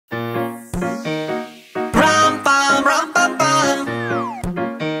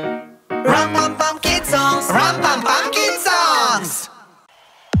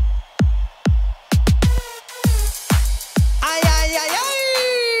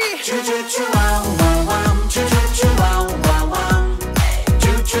Chu chu chu wow wow wow. Chu chu chu wow wow wow.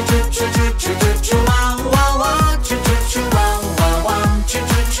 Chu chu chu chu chu chu chu chu wow wow wow. Chu chu chu wow wow wow. Chu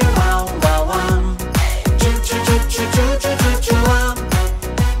chu chu wow wow wow. Chu chu chu chu chu chu chu chu wow.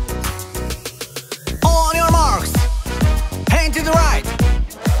 On your marks, hand to the right,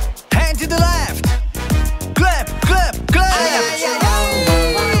 hand to the left. Clap, clap, clap.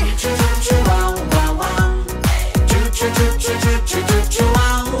 Chu chu chu wow wow wow. Chu chu chu chu chu chu chu chu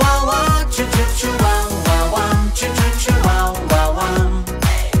wow wow wow. Chu chu chu wow wow wow. Chu chu chu wow wow wow.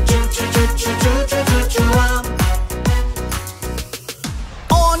 Chu chu chu chu chu chu chu chu wow.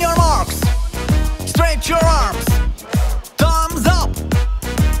 On your marks, stretch your arms. Thumbs up.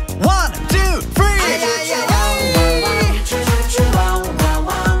 1, 2, 3. Chu chu chu wow wow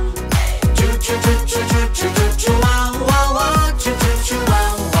wow. Chu chu chu chu chu chu chu chu wow wow wow. Chu chu chu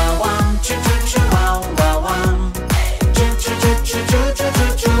wow wow wow. Chu chu chu wow wow wow. Chu chu chu chu chu chu chu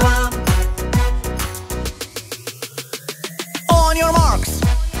chu wow. On your marks,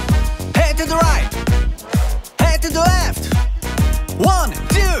 head to the right, head to the left. 1,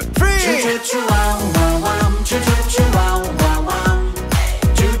 2, 3. Chu chu chu wow wow wow. Chu chu chu wow wow wow.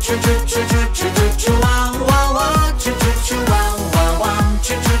 Chu chu chu chu chu chu chu chu wow wow wow. Chu chu chu wow wow wow.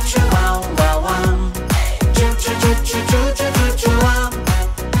 Chu chu chu wow wow wow. Chu chu chu chu chu chu chu chu wow.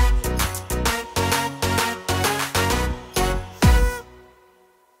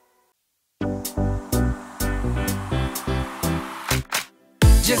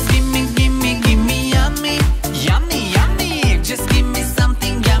 Just give me yummy, yummy, yummy. Just give me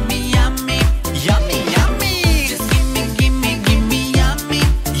something yummy, yummy, yummy, yummy. Just give me yummy,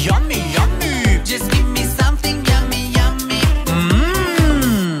 yummy, yummy. Just give me something yummy, yummy.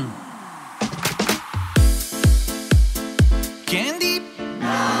 Candy?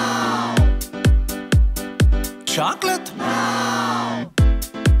 No. Chocolate? No.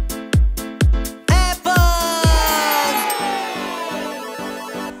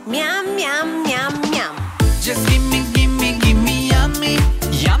 Meow, meow, meow, meow. Just give me yummy,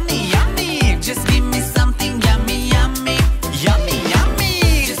 yummy, yummy. Just give me something yummy, yummy, yummy,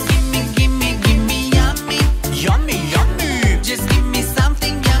 yummy. Just give me yummy, yummy, yummy. Just give me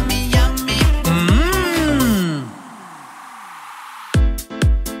something yummy, yummy.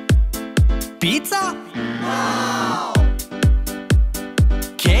 Pizza? No.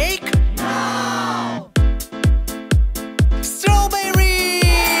 Cake? No. Strawberry?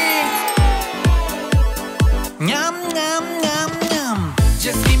 Yum, yum, yum, yum.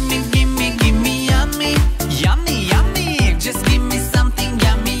 Just give me yummy, yummy, yummy. Just give me something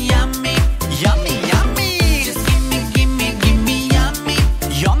yummy, yummy, yummy, yummy. Just give me yummy,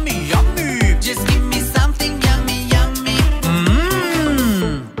 yummy, yummy. Just give me something yummy, yummy.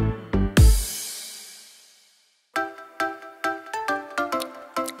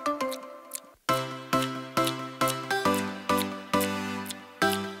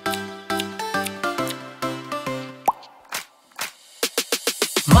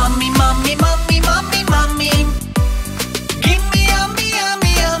 Mommy, mommy, mommy, mommy, mommy. Give me yummy,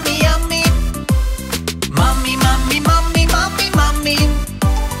 yummy, yummy, yummy. Mommy, mommy, mommy, mommy, mommy.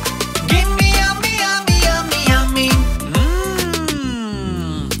 Give me yummy, yummy, yummy, yummy.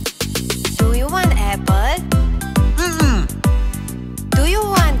 Do you want apple? Do you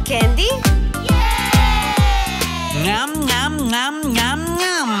want candy? Yum, yum, yum, yum,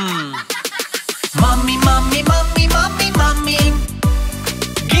 yum. Mommy, mommy, mommy, mommy, mommy.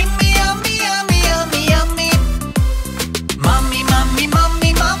 Give me yummy, yummy, yummy, yummy. Mommy, mommy,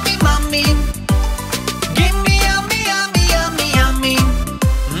 mommy, mommy, mommy. Give me yummy, yummy, yummy, yummy.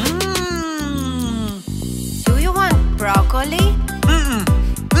 Do you want broccoli?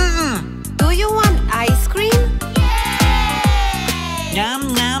 Do you want ice cream? Yum,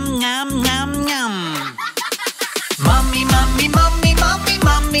 yum, yum, yum, yum. Mommy, mommy, mommy, mommy,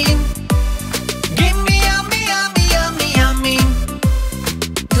 mommy. Give me yummy, yummy, yummy, yummy.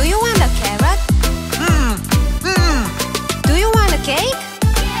 Do you want a carrot? Do you want a cake?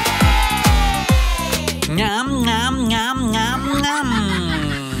 Yum, yum, yum, yum, yum.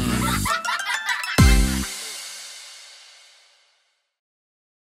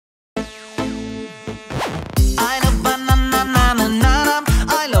 I love banana, na, na, na, na.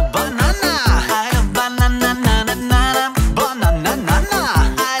 I love banana. I love banana, na, na, na, na. Banana, na, na.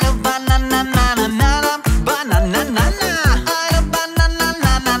 I love banana, na, na, na, na. Banana, na, na. I love banana,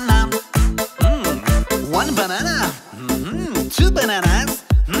 na, na, na. One banana. Two bananas.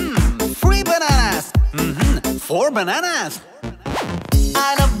 3 bananas. 4 bananas.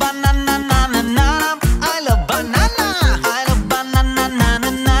 I love banana, na, na, na, na. I love banana. I love banana, na, na,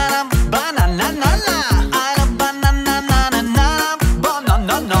 na, na. Banana, na, na. I love banana, na, na, na, na.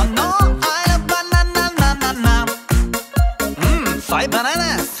 Banana, na, na.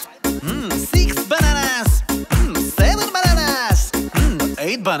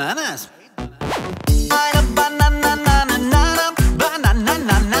 bananas. I love banana, na na na, banana,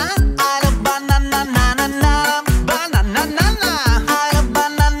 na na. I love banana, na na na, banana, na na. I love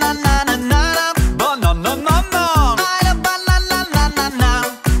banana, na na na, banana, na na. I love banana, na na na.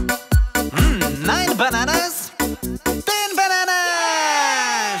 9 bananas, 10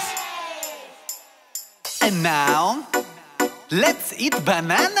 bananas. And now, let's eat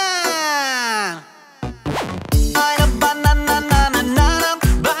banana. I love banana, na na na,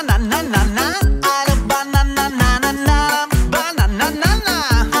 banana, na na. I love banana, na na na, banana, na na.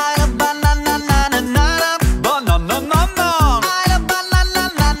 I love banana, na na na, banana, na na. I love banana,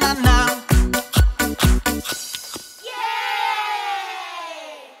 na na na.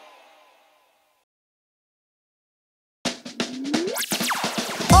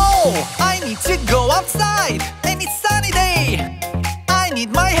 Oh, I need to go outside, and it's sunny day. I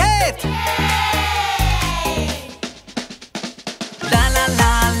need my hat. La la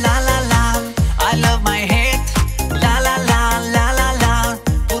la la la la, I love my hat. La la la la la la,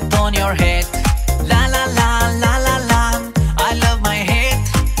 put on your hat. La la la la la la, I love my hat.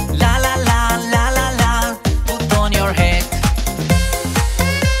 La la la la la la, put on your hat.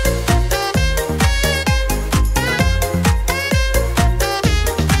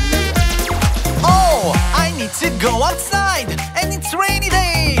 Oh, I need to go outside, and it's rainy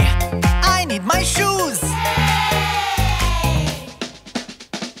day. I need my shoes.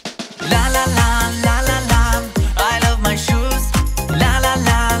 La la la la la la, I love my shoes. La la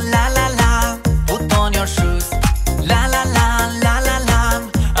la la la la, put on your shoes. La la la la la la,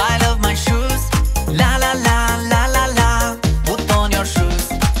 I love my shoes. La la la la la la, put on your shoes.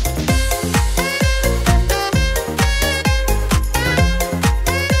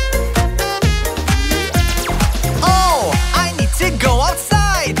 Oh, I need to go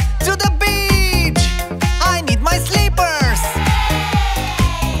outside to the beach. I need my slippers.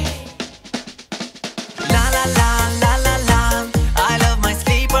 La la la la la la, I love my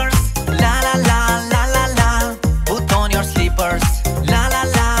slippers. La la la la la la, put on your slippers. La la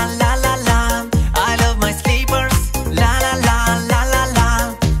la la la la, I love my slippers. La la la la la la,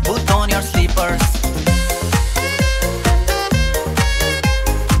 put on your slippers.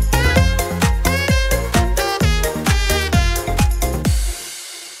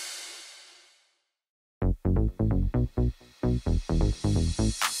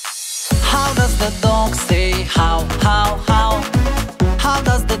 How does the dog say how, how, how? How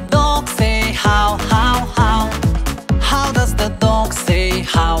does the dog say how, how, how? How does the dog say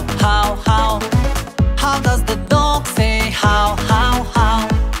how, how, how? How does the dog say how, how, how?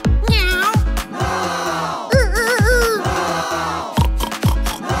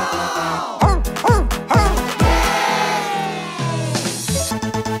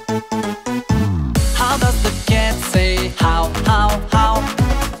 How does the cat say how, how, how?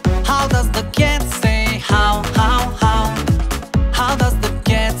 How does the cat say how, how, how? How does the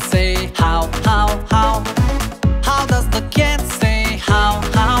cat say how, how, how? How does the cat say how,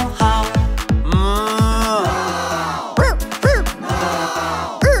 how, how?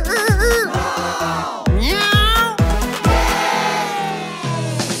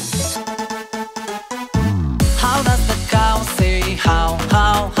 How does the cow say how,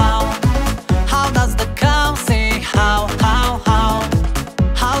 how, how? How does the cow say how, how, how?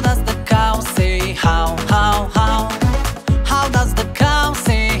 How does the cow say how, how, how? How does the cow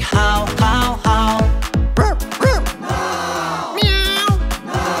say how, how, how?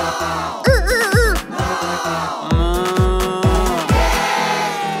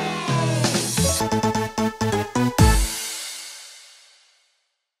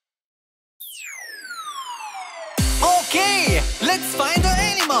 Okay, let's find the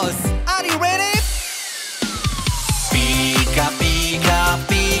animals. Are you ready? Pika, pika,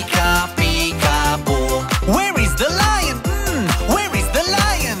 pika, peekaboo. Where is the lion? Where is the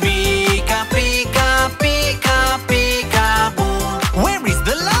lion? Pika, pika, pika, peekaboo. Where is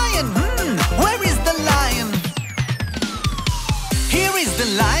the lion? Where is the lion? Here is the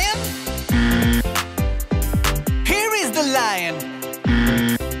lion. Here is the lion.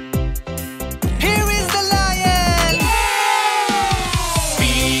 Here is the lion.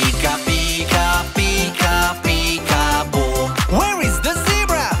 Pika,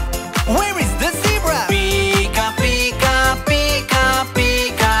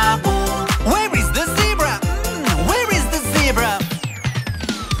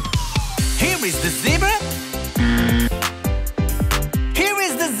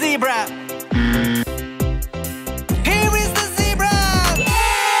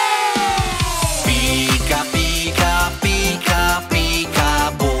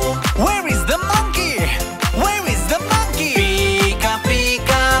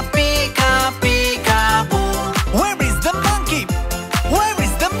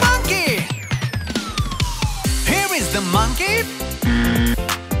 monkey?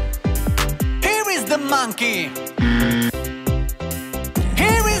 Here is the monkey.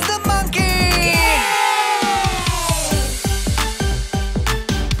 Here is the monkey.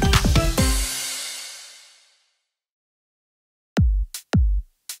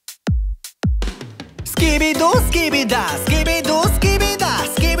 Skibidi-doo, skibidi-da, skibidi-doo, skibidi-da,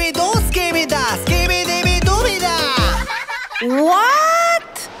 skibidi-doo, skibidi-da, skibidi-doo-bidi-da.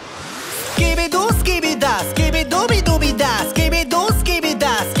 What? Skibidi-doo, skibidi-da, skibidi-doo-bidi-da, skibidi-doo,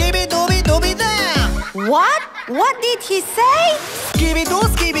 skibidi-da, skibidi-doo-bidi-da. What? What did he say? Skibidi-doo,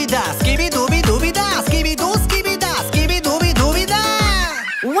 skibidi-da, skibidi-doo-bidi-da, skibidi-doo, skibidi-da, skibidi-doo-bidi-da.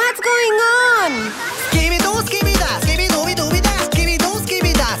 What's going on? Skibidi-doo, skibidi-da, skibidi-doo-bidi-da, skibidi-doo,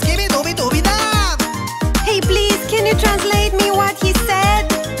 skibidi-da, skibidi-doo-bidi-da. Hey, please, can you translate me what he said?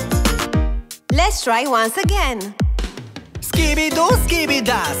 Let's try once again. Skibidi-doo,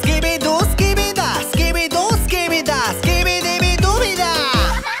 skibidi-da, skibidi-doo, skibidi-da, skibidi-doo, skibidi-da, skibidi-doo-bidi-da.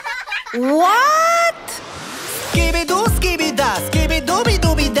 What? Skibidi-doo, skibidi-da,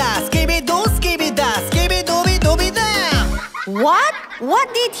 skibidi-doo-bidi-da, skibidi-doo, skibidi-da, skibidi-doo-bidi-da. What? What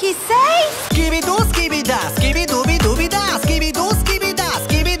did he say? Skibidi-doo, skibidi-da, skibidi-doo-bidi-da, skibidi-doo, skibidi-da,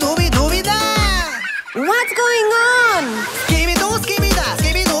 skibidi-doo-bidi-da. What's going on? Skibidi-doo, skibidi-da,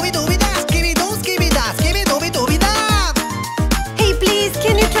 skibidi-doo-bidi-da, skibidi-doo, skibidi-da, skibidi-doo-bidi-da. Hey, please,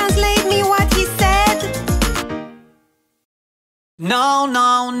 can you translate me what he said? No,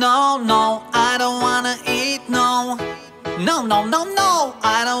 no, no, no, I don't wanna eat, no. No, no, no, no,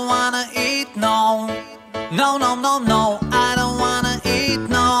 I don't wanna eat, no. No, no, no, no, I don't wanna eat,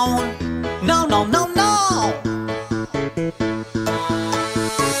 no. No, no, no, no.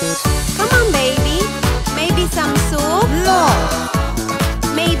 Come on, baby. Maybe some soup? No,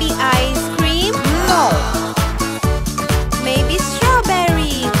 Maybe ice cream? no. Maybe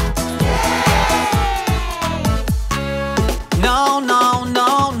strawberry? No, no,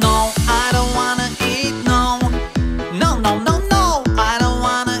 no, no, I don't wanna eat, no. No, no, no, no, I don't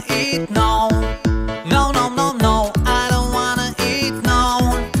wanna eat, no. No, no, no, no, I don't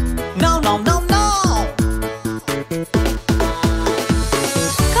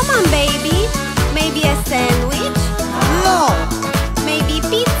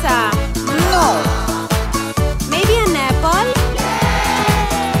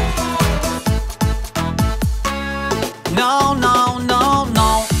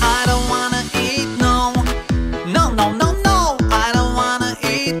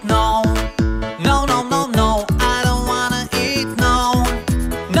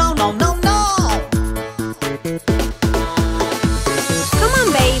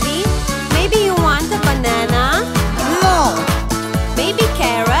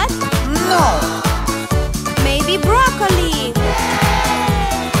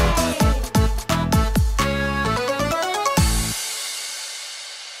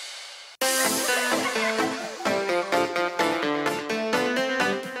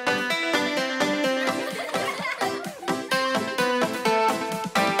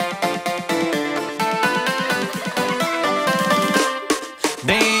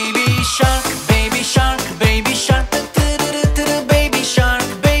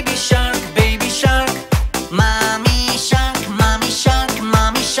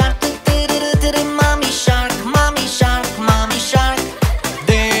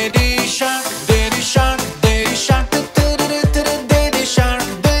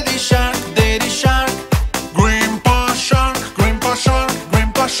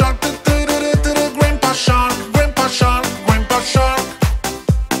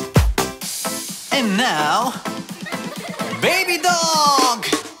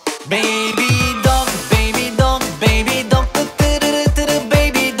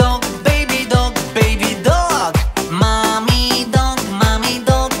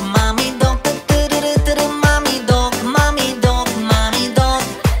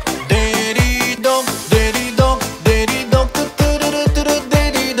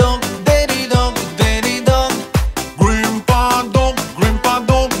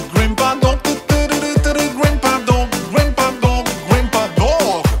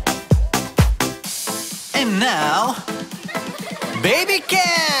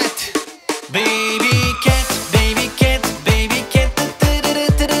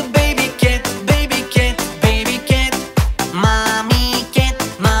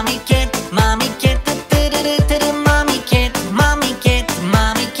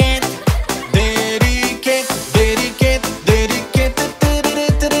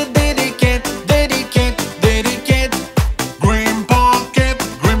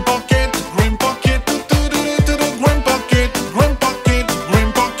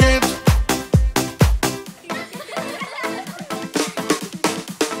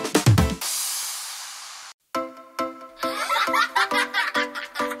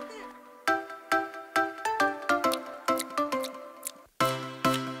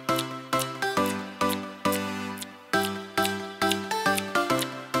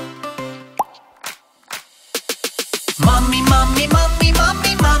mommy, mommy,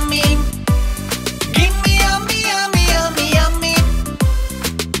 mommy, mommy. Give me yummy, yummy, yummy, yummy.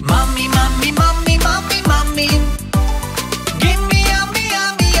 Mommy, mommy, mommy, mommy, mommy. Give me yummy,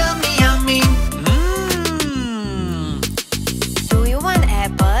 yummy, yummy, yummy. Do you want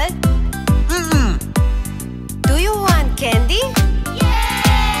apple? Do you want candy?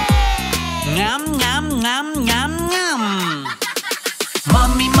 Yum, yum, yum, yum, yum.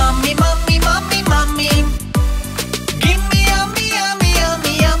 Mommy, mommy, mommy, mommy, mommy. Give me yummy, yummy,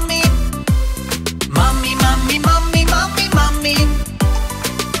 yummy, yummy. Mommy, mommy, mommy, mommy, mommy.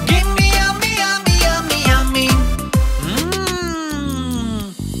 Give me yummy, yummy, yummy, yummy.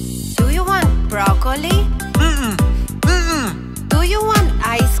 Do you want broccoli? Do you want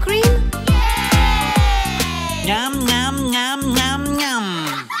ice cream? Yum, yum, yum, yum, yum.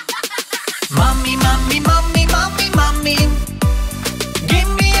 Mommy, mommy, mommy, mommy, mommy. Give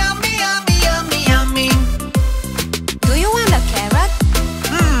me yummy, yummy, yummy, yummy. Do you want a carrot?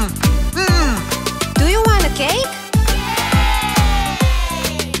 Do you want a cake?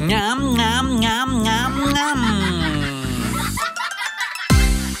 Yum, yum, yum, yum, yum.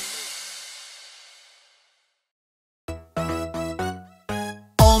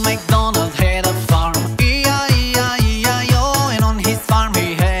 Old MacDonald had a farm, E-I-E-I-E-I-O, and on his farm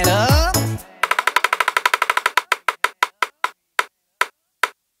he had a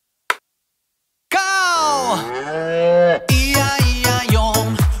cow.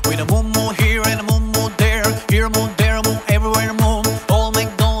 E-I-E-I-O, with a moo-moo here and a moo-moo there, here a moo, there a moo, everywhere a moo. Old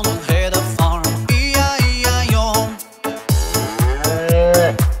MacDonald had a farm, E-I-E-I-O.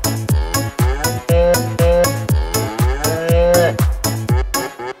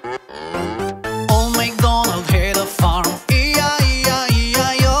 Old MacDonald had a farm,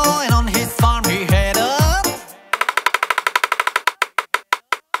 E-I-E-I-E-I-O, and on his farm he had a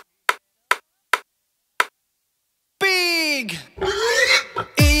pig.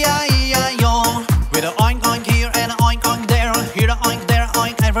 E-I-E-I-O, with a oink oink here and a oink oink there, here a oink, there a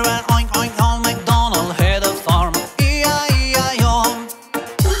oink, everywhere oink oink. Old MacDonald had a farm, E-I-E-I-O.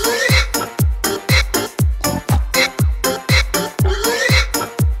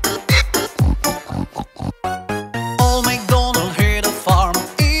 Old MacDonald had a farm,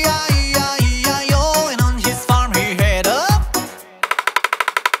 E-I-E-I-E-I-O, and on his farm he had a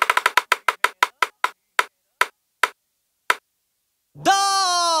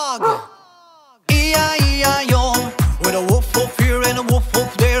dog. E-I-E-I-O, with a woof woof here and a woof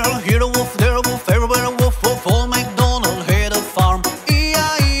woof there, here a woof, there a woof, everywhere a woof woof. Old MacDonald had a farm,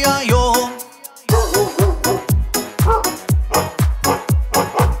 E-I-E-I-O.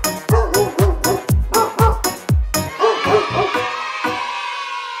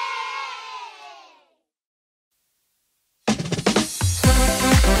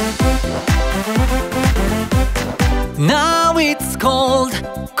 Now it's cold,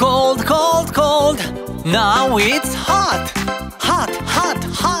 cold, cold, cold. Now it's hot, hot, hot,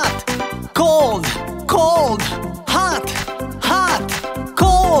 hot. Cold, cold, hot, hot.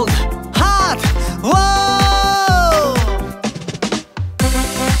 Cold, hot. Whoa!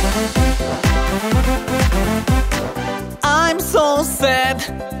 I'm so sad,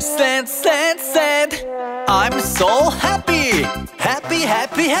 sad, sad, sad. I'm so happy, happy,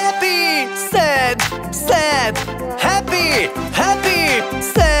 happy, happy. Sad, sad, happy, happy.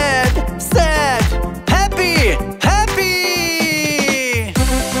 Sad, sad, happy, happy.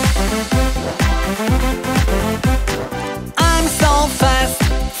 I'm so fast,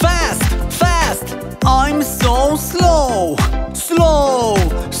 fast, fast. I'm so slow, slow,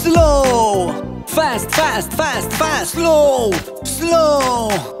 slow. Fast, fast, fast, fast. Slow, slow.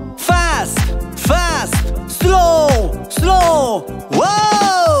 Fast, fast. Slow, slow.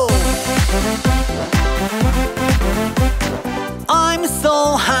 Whoa! I'm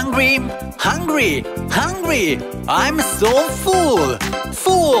so hungry, hungry, hungry. I'm so full,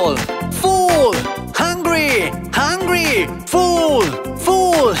 full, full. Hungry, hungry, full,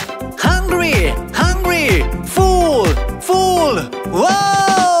 full. Hungry, hungry, full, full.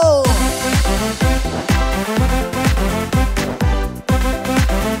 Whoa!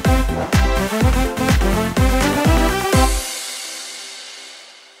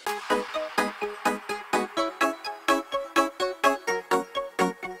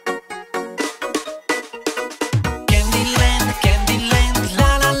 Candyland, Candyland,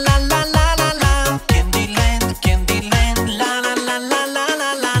 la la la la la la la. Candyland, Candyland, la la la la la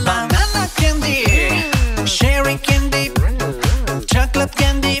la la. Banana candy, cherry candy, chocolate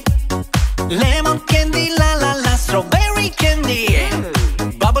candy, lemon candy, la la la. Strawberry candy,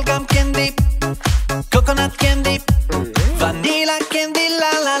 bubblegum candy, coconut candy, vanilla candy,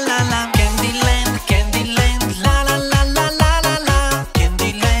 la la la la. Candyland, Candyland, la la la la la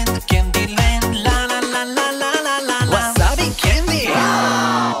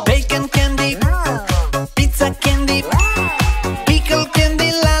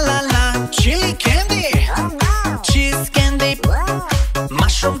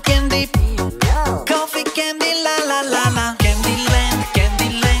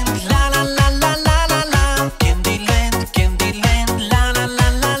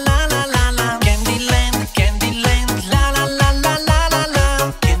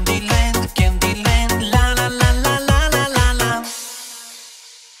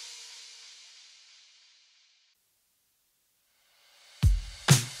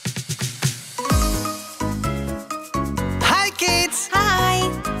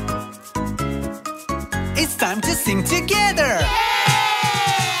sing together.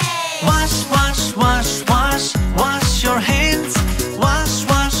 Wash, wash, wash, wash, wash your hands. Wash,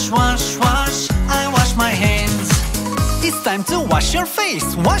 wash, wash, wash, I wash my hands. It's time to wash your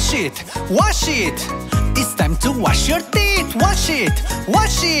face. Wash it, wash it. It's time to wash your teeth. Wash it,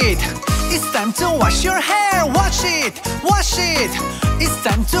 wash it. It's time to wash your hair. Wash it, wash it. It's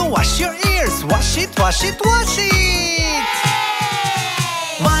time to wash your ears. Wash it, wash it, wash it.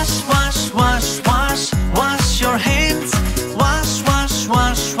 Wash, wash, wash, wash, wash your hands. Wash, wash,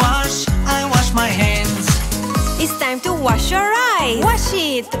 wash, wash, I wash my hands. It's time to wash your eyes. Wash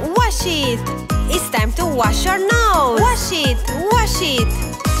it, wash it. It's time to wash your nose. Wash it, wash it.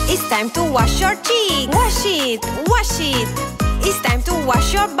 It's time to wash your cheek. Wash it, wash it. It's time to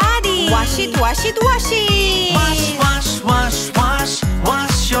wash your body. Wash it, wash it, wash it. Wash, wash, wash, wash,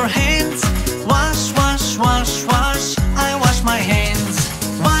 wash your hands. Wash, wash, wash, wash, I wash my hands.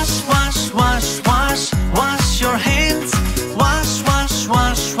 Wash, wash, wash, wash, wash your hands. Wash, wash,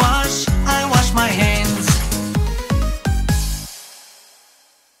 wash, wash, I wash my hands.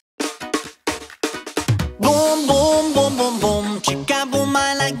 Boom, boom, boom, boom, boom. Chicka boom,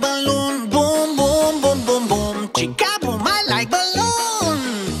 I like balloon. Boom, boom, boom, boom, boom. Chicka boom, I like balloon.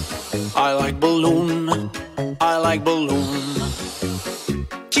 I like balloon. I like balloon.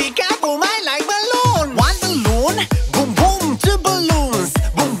 Chicka boom, I like balloon. One balloon. Boom, boom, two balloons.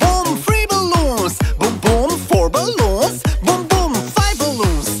 Boom, boom, three balloons. Boom, boom, four balloons. Boom, boom, five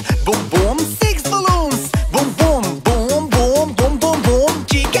balloons. Boom, boom, six balloons. Boom, boom, boom, boom, boom, boom, boom.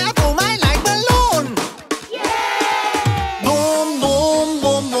 Chicka boom, I like balloon. Boom, boom,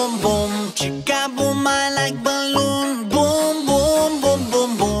 boom, boom, boom. Chicka boom, I like balloon. Boom, boom, boom,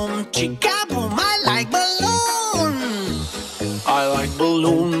 boom, boom. Chicka boom, I like balloon. I like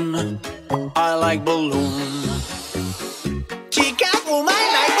balloon. I like balloon. Chicka boom, I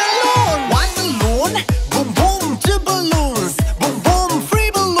like balloon. One balloon. Boom, boom, two balloons. Boom, boom,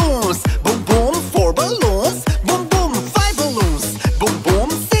 three balloons. Boom, boom, four balloons. Boom, boom, five balloons. Boom, boom,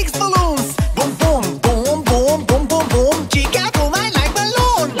 six balloons. Boom, boom, boom, boom, boom, boom, boom. Chicka boom, I like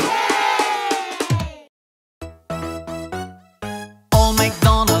balloon. Old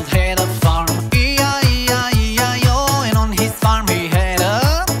MacDonald had a farm. E-I-E-I-E-I-O. And on his farm he had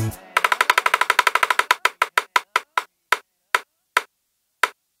a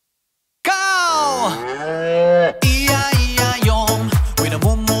cow. E-I-E-I-O. With a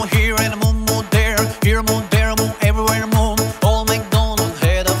moo moo here and a moo moo there. Here a moo, there a moo, everywhere a moo. Old MacDonald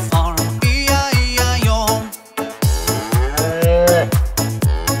had a farm. E-I-E-I-O.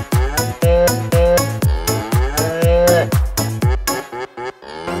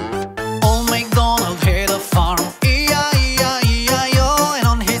 Old MacDonald had a farm. E-I-E-I-E-I-O. And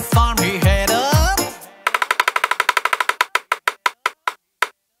on his farm he had a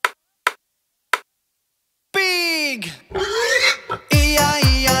pig.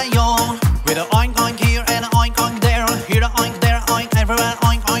 E-I-E-I-O. With a oink oink here and a oink oink there. Here a oink, there a oink, everywhere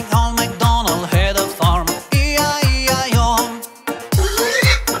oink oink. Old MacDonald had a farm. E-I-E-I-O.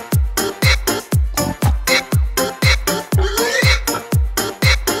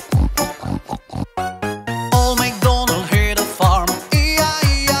 Old MacDonald had a farm.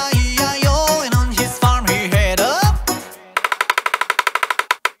 E-I-E-I-E-I-O. And on his farm he had a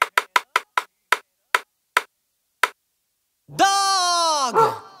dog.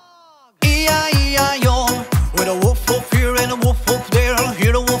 E-I-E-I-O. With a woof woof here and a woof woof there.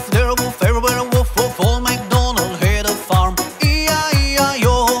 Here a woof, there a woof, everywhere a woof woof. Old MacDonald had a farm.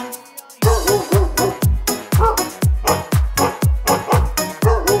 E-I-E-I-O.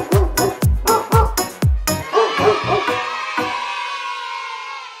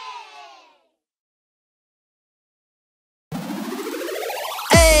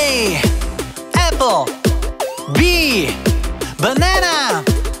 A, apple. B, banana.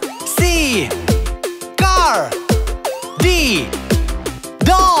 C, car. D,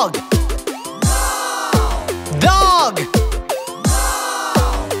 dog. Dog.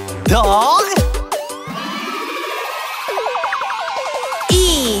 Dog.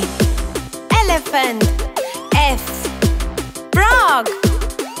 E, elephant. F, frog.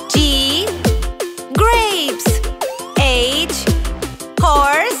 G, grapes. H,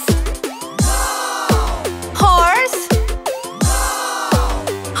 horse. Horse.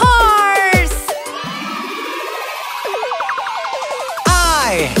 Horse.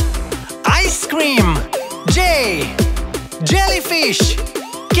 I, ice cream. J, jellyfish.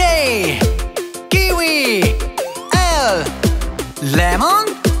 K, kiwi. L, lemon.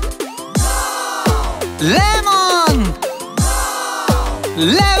 Lemon.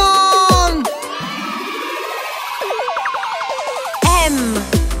 Lemon. M,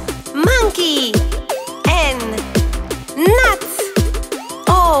 monkey. N,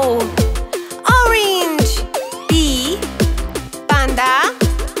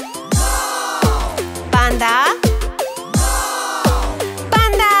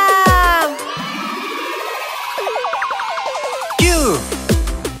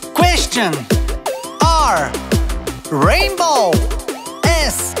 Question. R. Rainbow.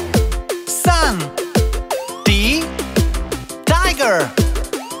 S. Sun. T. Tiger.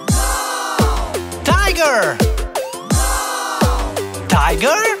 Tiger.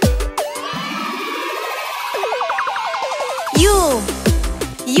 Tiger. U.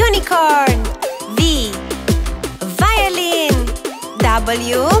 Unicorn. V. Violin.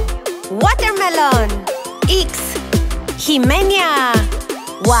 W. Watermelon. X. Himenia.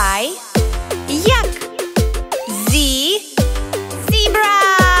 Y. Yak. Z. Zebra.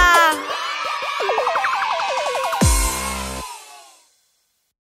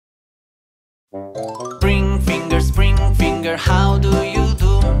 Spring finger, how do you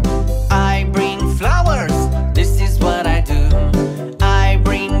do? I bring flowers, this is what I do. I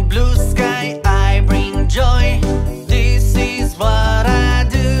bring blue sky, I bring joy, this is what I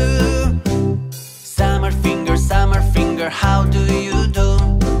do. Summer finger, how do you do?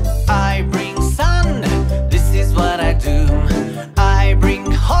 I bring sun, this is what I do. I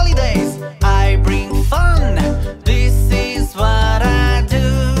bring holidays, I bring fun, this is what I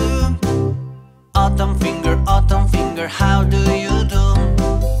do. Autumn finger, how do you do?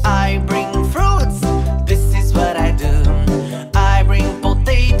 I bring fruits, this is what I do. I bring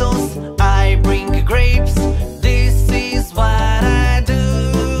potatoes, I bring grapes, this is what I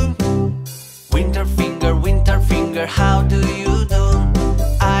do. Winter finger, how do you do?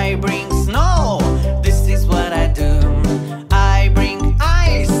 I bring snow, this is what I do. I bring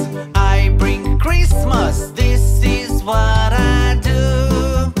ice, I bring Christmas, this is what I do.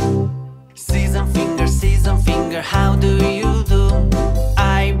 Season finger, how do you do?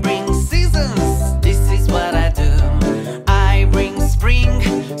 I bring seasons, this is what I do. I bring spring,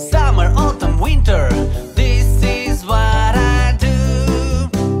 summer, autumn, winter, this is what I do.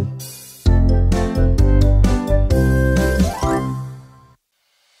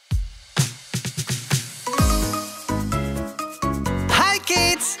 Hi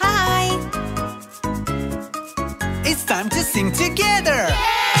kids! Hi. It's time to sing together!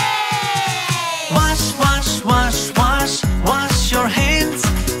 Wash, wash, wash, wash, wash your hands.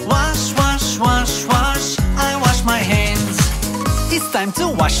 Wash, wash, wash, wash, I wash my hands. It's time to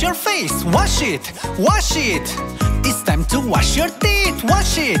wash your face. Wash it, wash it. It's time to wash your teeth.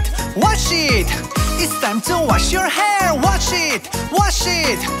 Wash it, wash it. It's time to wash your hair. Wash it, wash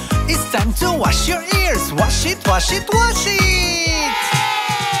it. It's time to wash your ears. Wash it, wash it, wash it.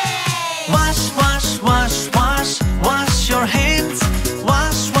 Wash, wash, wash, wash, wash your hands.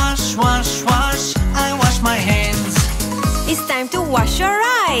 Wash, wash, wash, wash, I wash my hands. It's time to wash your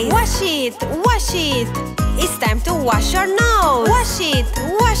eyes. Wash it, wash it. It's time to wash your nose. Wash it,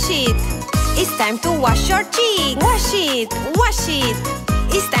 wash it. It's time to wash your cheek. Wash it, wash it.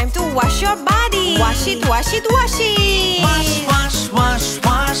 It's time to wash your body. Wash it, wash it, wash it. Wash, wash.